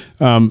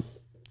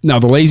 Now,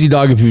 the Lazy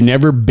Dog, if you've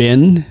never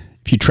been,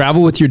 if you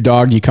travel with your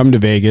dog, you come to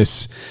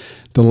Vegas,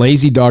 the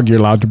Lazy Dog, you're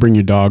allowed to bring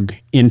your dog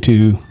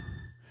into...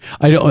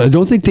 I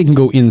don't think they can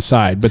go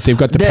inside, but they've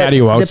got the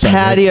patio outside. The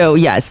patio,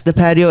 right? yes, the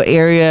patio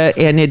area,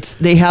 and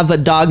they have a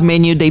dog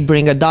menu. They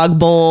bring a dog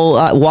bowl,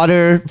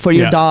 water for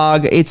your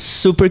dog. It's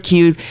super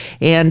cute,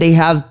 and they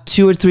have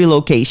 2 or 3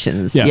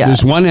 locations. Yeah,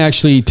 there's one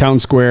actually town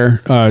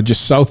square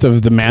just south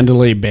of the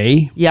Mandalay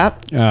Bay.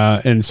 Yep.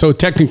 And so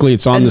technically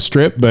it's on the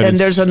strip, but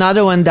there's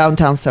another one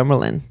downtown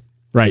Summerlin.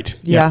 Right.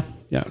 Yeah.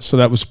 Yeah. So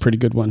that was a pretty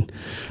good one.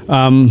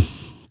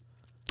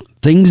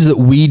 Things that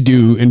we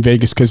do in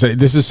Vegas, because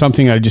this is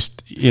something I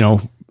just,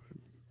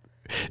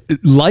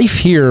 life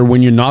here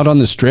when you're not on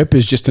the strip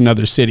is just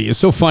another city. It's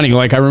so funny.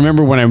 Like I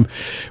remember when I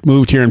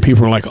moved here and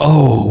people were like,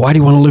 oh, why do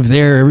you want to live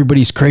there?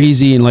 Everybody's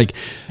crazy. And like,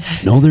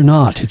 no, they're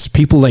not. It's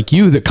people like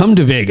you that come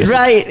to Vegas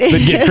right.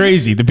 that get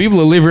crazy. The people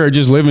that live here are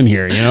just living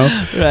here,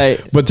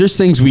 Right. But there's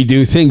things we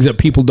do, things that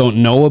people don't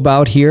know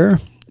about here.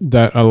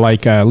 That are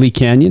like Lee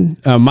Canyon,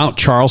 Mount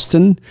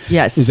Charleston.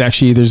 Yes, is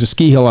actually there's a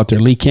ski hill out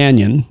there. Lee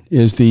Canyon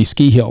is the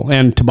ski hill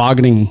and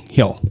tobogganing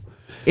hill.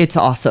 It's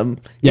awesome.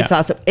 Yeah. It's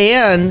awesome,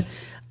 and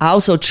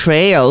also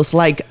trails,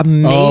 like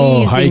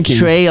amazing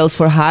trails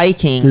for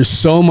hiking. There's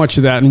so much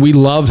of that, and we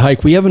loved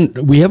hike. We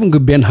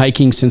haven't been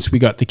hiking since we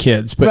got the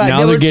kids, but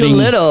now they're getting too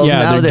little. Yeah,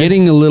 now they're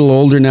getting a little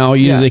older now.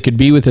 Either they could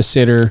be with a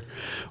sitter,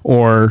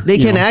 or they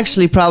can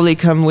actually probably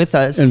come with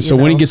us. And so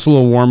when it gets a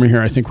little warmer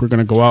here, I think we're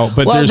going to go out.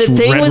 But well, there's the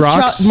thing Red with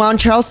Rocks. Mount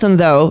Charleston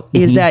though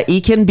is that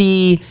it can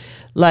be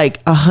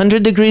like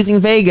 100 degrees in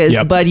Vegas,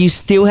 but you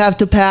still have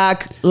to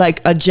pack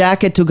like a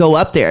jacket to go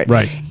up there.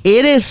 Right.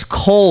 It is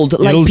cold.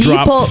 It'll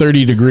drop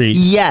 30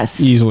 degrees. Yes.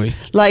 Easily.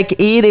 Like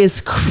it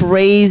is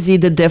crazy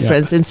the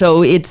difference. And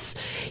so it's,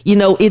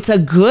 it's a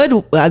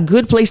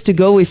good place to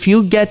go. If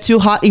you get too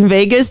hot in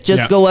Vegas,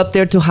 just go up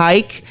there to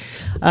hike.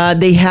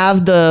 They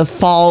have the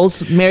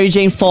falls, Mary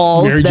Jane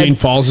Falls. Mary Jane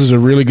Falls is a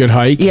really good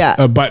hike.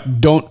 Yeah.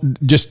 But don't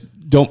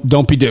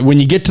be when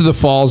you get to the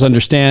falls,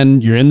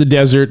 understand you're in the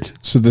desert,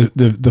 so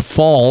the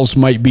falls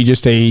might be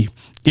just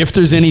if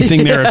there's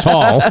anything there at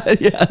all.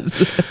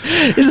 Yes.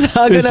 It's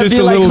not going to be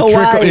a like little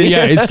Hawaii. trickle.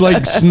 Yeah, it's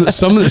like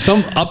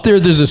some up there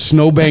there's a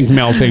snowbank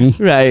melting.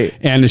 Right.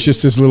 And it's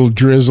just this little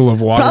drizzle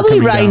of water. Probably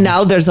coming right down.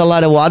 now there's a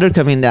lot of water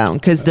coming down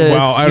because the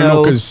I don't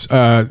know, because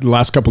the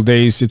last couple of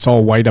days it's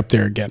all white up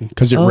there again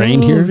because it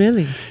rained here.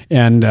 Really?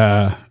 And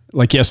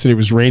like yesterday it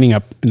was raining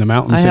up in the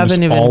mountains. I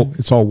haven't even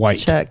it's all white.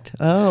 checked.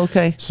 Oh,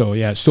 okay. So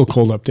yeah, it's still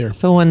cold up there.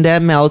 So when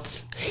that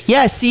melts,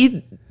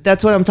 see,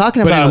 that's what I'm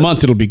talking But about. in a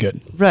month it'll be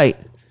good. Right.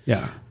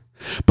 Yeah.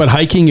 But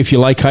hiking, if you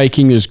like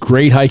hiking, there's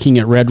great hiking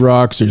at Red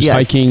Rocks. There's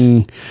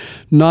hiking,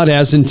 not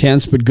as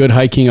intense, but good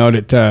hiking out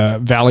at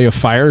Valley of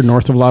Fire,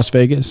 north of Las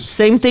Vegas.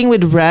 Same thing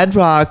with Red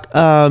Rock.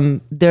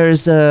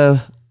 There's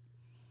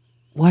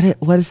what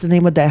is the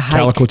name of that hike?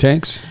 Calico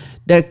Tanks.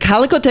 The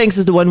Calico Tanks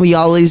is the one we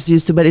always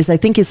used to, but I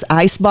think it's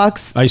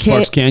Icebox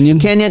Canyon.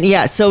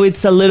 Yeah. So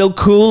it's a little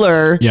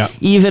cooler,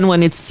 even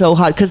when it's so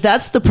hot. Because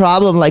that's the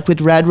problem. Like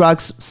with Red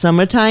Rock's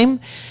summertime,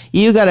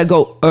 you gotta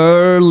go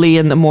early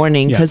in the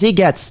morning because it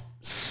gets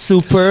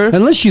super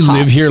unless you hot.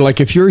 live here.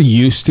 Like if you're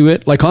used to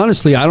it, like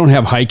honestly, I don't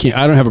have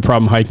a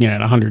problem hiking at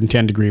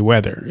 110 degree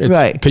weather. It's,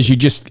 right. Because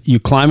you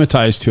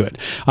climatize to it.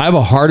 I have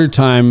a harder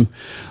time.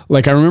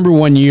 Like I remember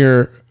one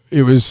year,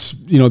 it was,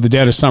 the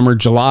dead of summer,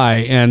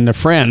 July, and a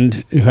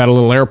friend who had a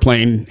little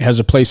airplane has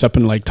a place up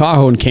in Lake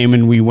Tahoe and came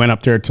and we went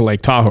up there to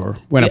Lake Tahoe,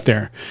 up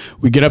there.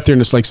 We get up there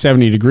and it's like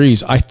 70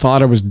 degrees. I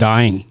thought I was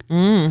dying.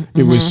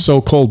 It was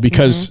so cold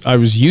because I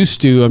was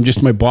used to,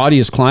 my body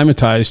is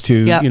climatized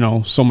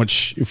to, so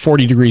much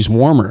 40 degrees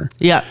warmer.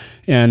 Yeah.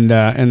 And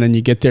then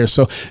you get there.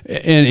 So,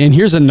 and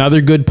here's another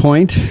good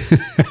point.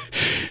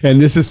 And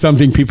this is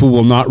something people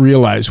will not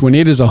realize. When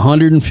it is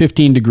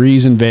 115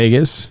 degrees in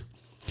Vegas,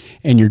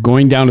 and you're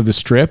going down to the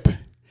strip,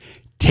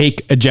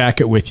 take a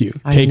jacket with you.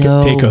 Take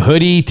a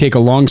hoodie, take a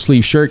long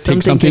sleeve shirt,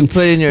 take something to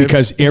put in your,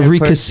 because every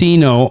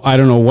casino, I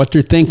don't know what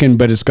they're thinking,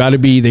 but it's got to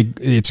be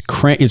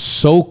it's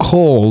so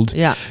cold.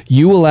 Yeah.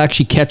 You will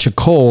actually catch a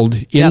cold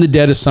in the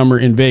dead of summer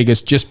in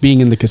Vegas just being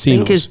in the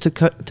casinos. I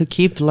think it's to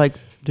keep like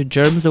the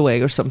germs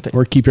away or something.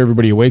 Or keep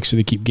everybody awake so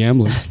they keep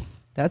gambling.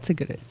 That's a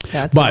good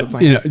But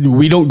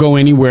we don't go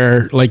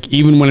anywhere, like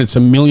even when it's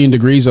 1,000,000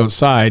 degrees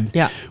outside,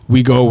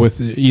 we go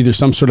with either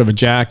some sort of a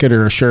jacket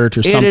or a shirt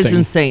or something. It is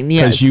insane,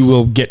 yes. Because you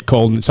will get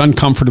cold and it's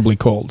uncomfortably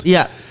cold.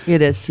 Yeah,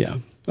 it is. Yeah.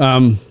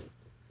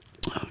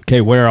 Okay,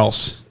 where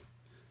else?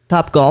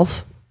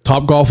 Topgolf.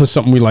 Topgolf is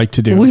something we like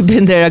to do. We've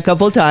been there a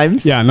couple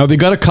times. Yeah, no, they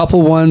got a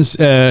couple ones.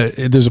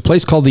 There's a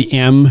place called the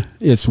M.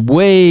 It's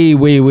way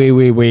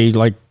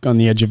like on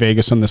the edge of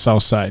Vegas on the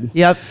south side.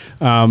 Yep.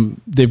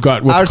 They've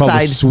got what's Our called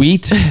side. the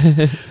Suite,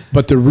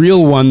 but the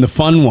real one, the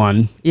fun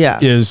one,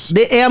 is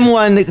the M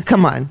one.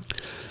 Come on.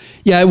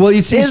 Yeah, well,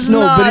 it's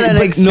not an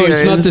no, it's not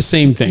experience. the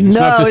same thing. It's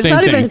No, not the it's same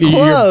not thing. even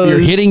close. You're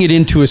hitting it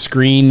into a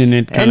screen, and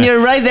it And you're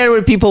right there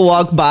where people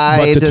walk by.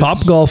 But the Just-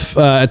 Top Golf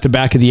at the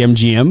back of the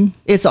MGM,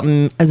 it's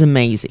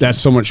amazing. that's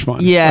so much fun.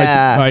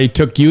 Yeah. I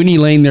took Uni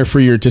Lane there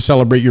to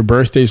celebrate your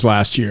birthdays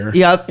last year.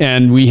 Yep.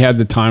 And we had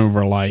the time of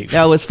our life.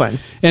 That was fun.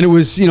 And it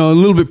was, a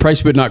little bit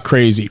pricey, but not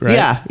crazy,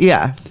 right?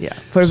 Yeah.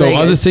 For So Vegas.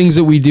 other things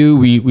that we do,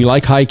 we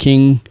like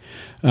hiking.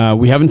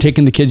 We haven't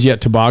taken the kids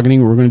yet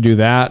tobogganing. We're going to do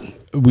that.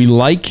 We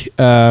like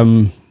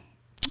bowling.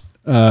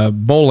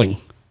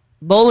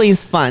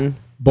 Bowling's fun.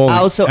 Bowling.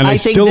 Also, and I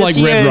think still this like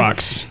year, Red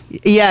Rocks.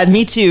 Yeah,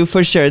 me too,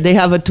 for sure. They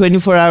have a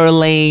 24-hour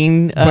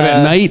lane. But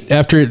at night,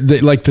 after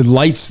the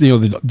lights,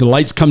 the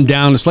lights come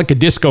down. It's like a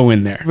disco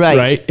in there,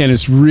 Right. And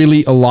it's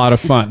really a lot of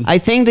fun. I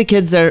think the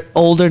kids are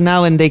older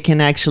now and they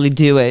can actually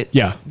do it.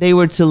 Yeah. They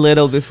were too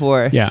little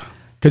before. Yeah,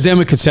 because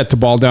Emma could set the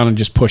ball down and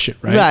just push it,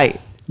 right?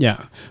 Right.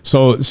 Yeah.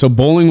 So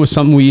bowling was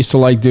something we used to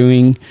like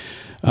doing.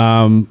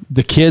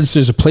 The kids,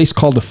 there's a place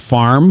called The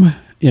Farm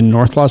in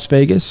North Las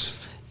Vegas.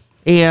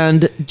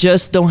 And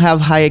just don't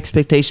have high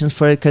expectations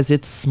for it because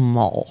it's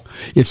small.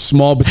 It's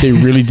small, but they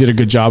really did a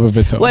good job of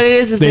it, though. What it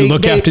is they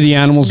look after the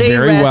animals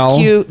very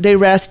well. They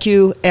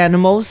rescue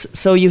animals.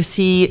 So you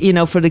see,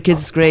 for the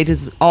kids, it's great.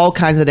 It's all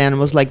kinds of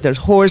animals. Like there's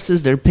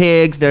horses, there's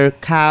pigs, there's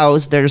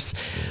cows, there's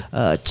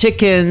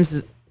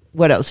chickens.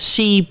 What else?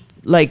 Sheep.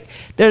 Like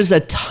there's a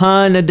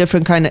ton of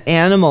different kind of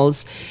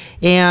animals,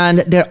 and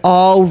they're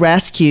all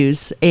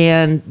rescues,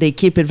 and they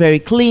keep it very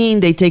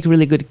clean. They take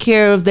really good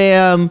care of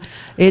them.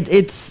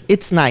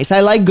 It's nice.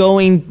 I like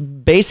going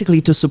basically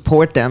to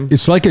support them.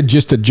 It's like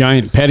just a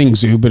giant petting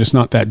zoo, but it's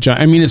not that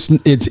giant. I mean,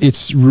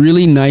 it's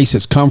really nice.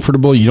 It's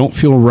comfortable. You don't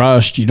feel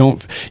rushed.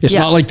 It's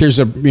not like there's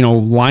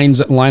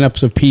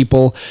lineups of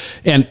people.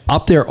 And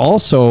up there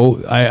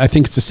also, I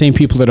think it's the same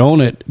people that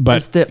own it.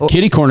 But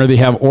Kitty Corner, they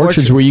have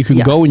orchards where you can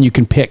go and you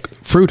can pick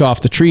fruit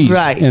off the trees.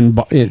 Right.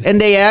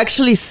 And they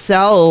actually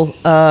sell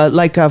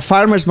like a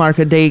farmer's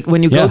market.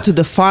 When you go to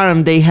the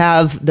farm, they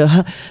have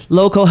the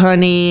local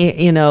honey,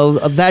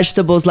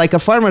 vegetables, like a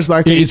farmer's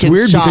market. It's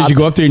weird because you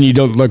go up there and you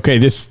don't look, okay,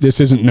 this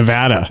isn't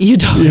Nevada. You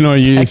don't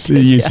you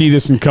see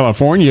this in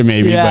California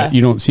maybe, but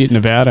you don't see it in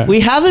Nevada. We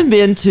haven't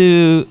been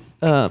to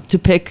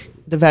pick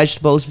the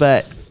vegetables,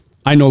 but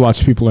I know lots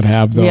of people that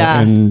have, though,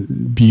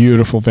 and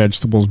beautiful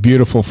vegetables,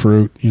 beautiful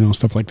fruit,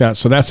 stuff like that.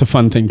 So that's a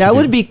fun thing to do. That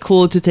would be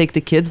cool to take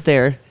the kids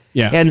there,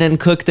 and then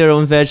cook their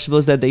own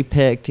vegetables that they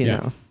picked, you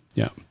know.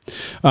 Yeah.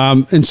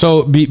 And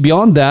so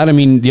beyond that, I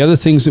mean, the other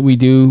things that we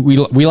do,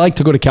 we like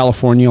to go to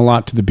California a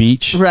lot to the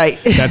beach. Right.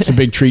 That's a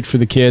big treat for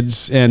the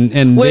kids. And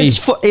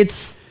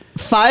it's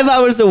 5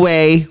 hours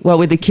away. Well,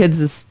 with the kids,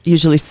 it's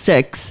usually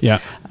 6. Yeah.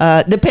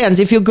 Depends.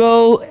 If you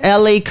go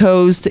LA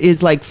coast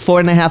is like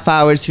 4.5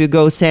 hours. If you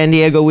go San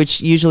Diego,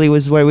 which usually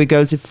was where we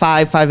go, it's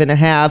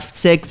 5.5,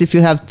 6 if you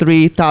have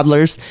 3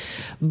 toddlers.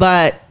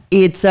 But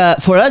it's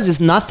for us,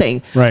 it's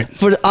nothing. Right.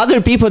 For other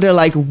people, they're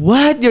like,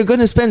 "What? You're going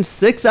to spend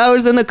 6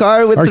 hours in the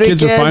car with 3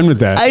 kids?" Our kids are fine with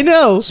that. I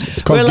know.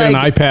 It's called get an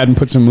iPad and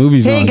put some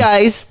movies on. Hey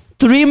guys,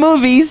 3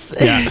 movies.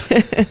 Yeah.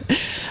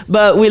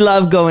 But we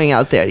love going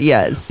out there.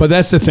 Yes. But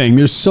that's the thing.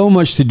 There's so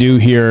much to do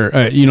here.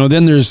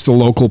 Then there's the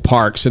local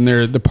parks, and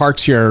the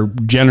parks here are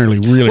generally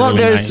really, well,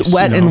 really there's nice.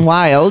 Wet and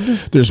Wild.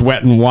 There's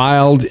Wet and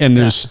Wild, and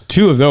there's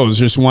 2 of those.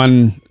 There's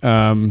one.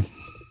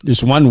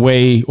 There's one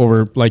way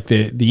over like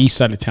the east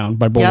side of town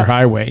by Boulder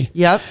Highway.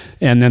 Yep.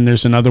 And then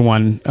there's another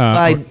one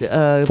by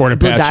Fort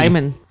Blue Apache.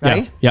 Diamond,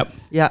 right? Yeah.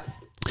 Yep.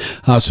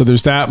 Yeah. So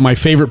there's that. My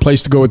favorite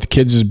place to go with the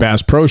kids is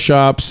Bass Pro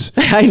Shops.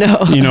 I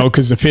know.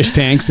 Because the fish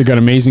tanks, they got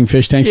amazing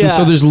fish tanks. And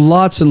so there's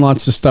lots and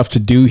lots of stuff to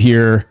do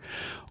here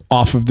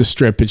off of the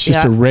strip. It's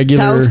just a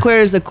regular. Town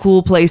Square is a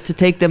cool place to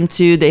take them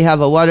to. They have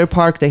a water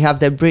park. They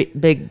have that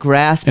big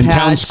grass patch. And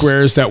Town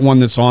Square is that one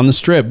that's on the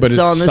strip, but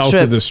it's south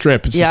of the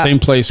strip. It's the same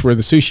place where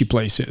the sushi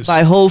place is.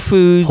 By Whole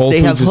Foods.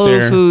 They have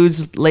Whole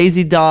Foods,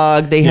 Lazy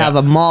Dog. They have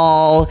a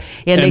mall.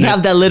 And they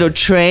have that little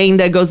train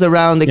that goes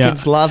around. The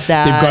kids love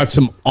that. They've got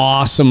some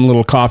awesome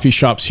little coffee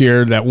shops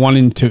here. That one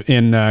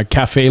in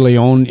Cafe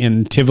Leon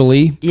in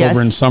Tivoli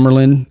over in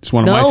Summerlin. It's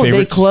one of my favorites. No,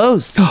 they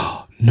closed.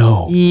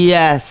 No.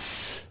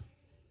 Yes.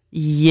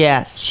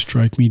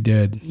 Strike me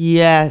dead.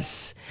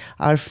 Yes.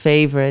 Our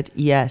favorite.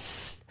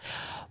 Yes.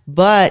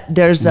 But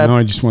there's a... No,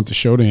 I just want the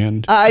show to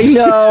end. I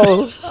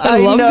know. I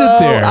loved it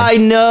there. I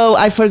know.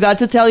 I forgot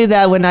to tell you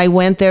that when I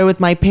went there with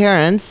my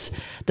parents,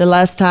 the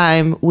last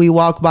time we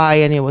walked by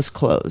and it was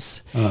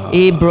closed.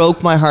 It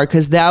broke my heart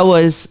because that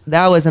was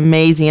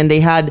amazing. And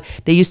they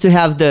used to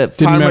have the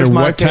Didn't farmers matter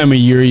market. what time of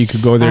year you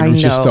could go there. It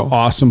was just an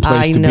awesome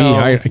place to be.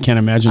 I can't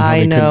imagine how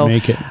they couldn't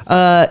make it.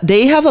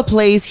 They have a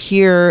place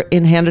here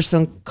in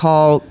Henderson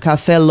called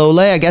Cafe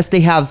Lola. I guess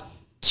they have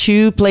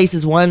 2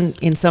 places, one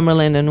in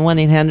Summerlin and one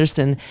in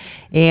Henderson,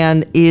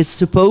 and is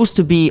supposed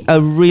to be a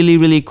really,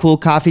 really cool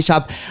coffee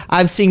shop.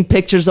 I've seen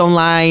pictures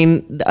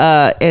online,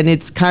 and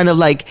it's kind of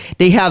like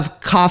they have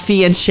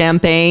coffee and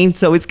champagne,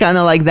 so it's kind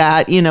of like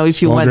that,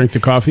 if you want. Drink the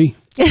coffee?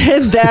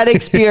 That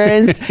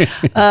experience.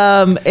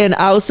 And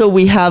also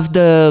we have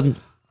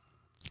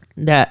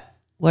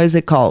what is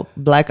it called?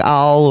 Black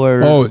Owl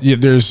or Oh, yeah,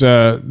 there's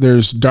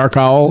Dark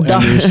Owl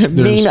Dark- and there's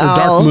Mean Dark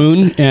Owl.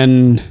 Moon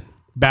and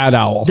Bad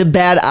Owl. the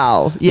Bad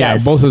Owl? Yes.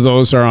 Yeah, both of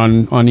those are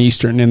on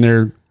Eastern, and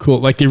they're cool.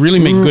 Like they really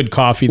make good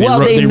coffee. Well,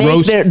 they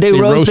roast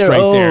their right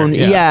own.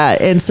 there. Yeah.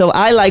 And so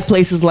I like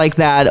places like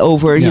that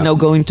over, Yeah.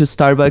 going to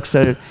Starbucks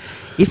or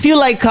if you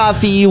like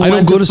coffee, you I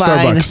want don't go to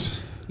find, Starbucks.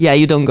 Yeah,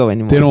 you don't go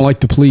anymore. They don't like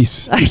the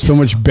police. There's so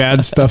much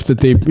bad stuff that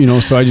they,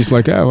 so I just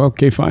like, oh,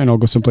 okay, fine, I'll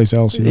go someplace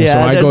else. So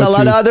Yeah, I there's go a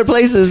lot of other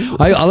places.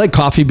 I like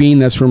Coffee Bean.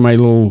 That's where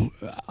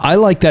I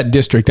like that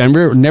district. I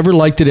never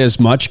liked it as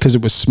much because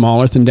it was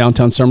smaller than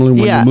downtown Summerlin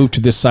when Yeah. we moved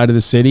to this side of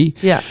the city.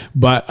 Yeah.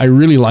 But I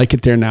really like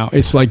it there now.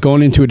 It's like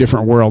going into a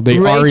different world.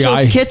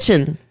 Rachel's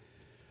Kitchen.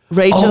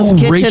 Rachel's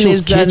Kitchen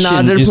is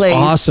another place.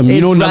 Awesome.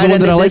 It's Another right one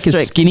in that the I like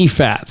district. is Skinny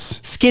Fats.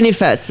 Skinny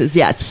Fats is,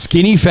 yes.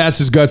 Skinny Fats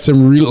has got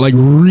some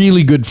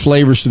really good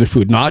flavors to the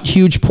food. Not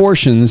huge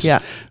portions, Yeah.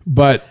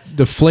 but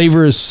the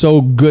flavor is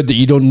so good that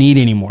you don't need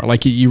any more.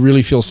 Like you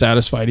really feel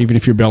satisfied even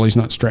if your belly's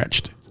not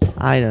stretched.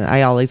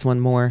 I always want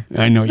more.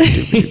 I know you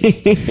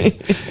do.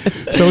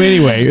 So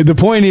anyway, the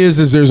point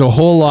is there's a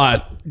whole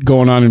lot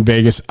going on in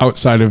Vegas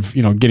outside of,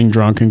 getting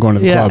drunk and going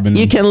to the Yeah, club. And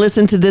you can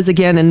listen to this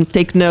again and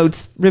take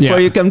notes before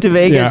Yeah. you come to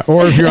Vegas. Yeah,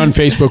 or if you're on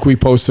Facebook, we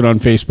posted on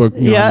Facebook.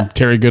 Yeah.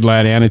 Terry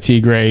Goodlad, Anna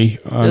T. Gray.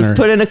 Just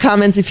put in the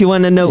comments if you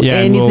want to know and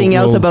anything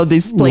else about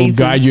these places.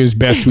 We'll guide you as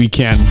best we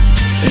can.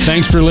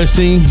 Thanks for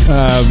listening.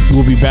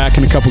 We'll be back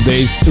in a couple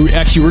days.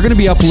 Actually, we're going to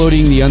be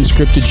uploading the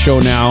Unscripted show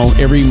now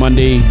every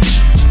Monday,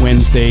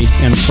 Wednesday,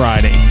 and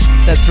Friday.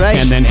 That's right.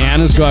 And then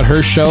Anna's got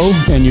her show,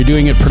 and you're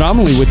doing it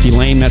predominantly with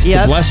Elaine. That's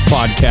Yep. the Blessed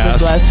Podcast.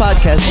 The Blast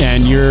Podcast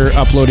And you're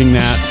uploading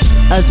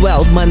that as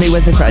well. Monday,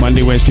 Wednesday, Friday.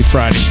 Monday, Wednesday,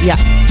 Friday. Yeah.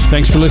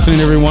 Thanks for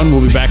listening, everyone.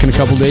 We'll be back in a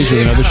couple days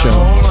with another show.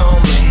 Hold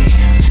on me.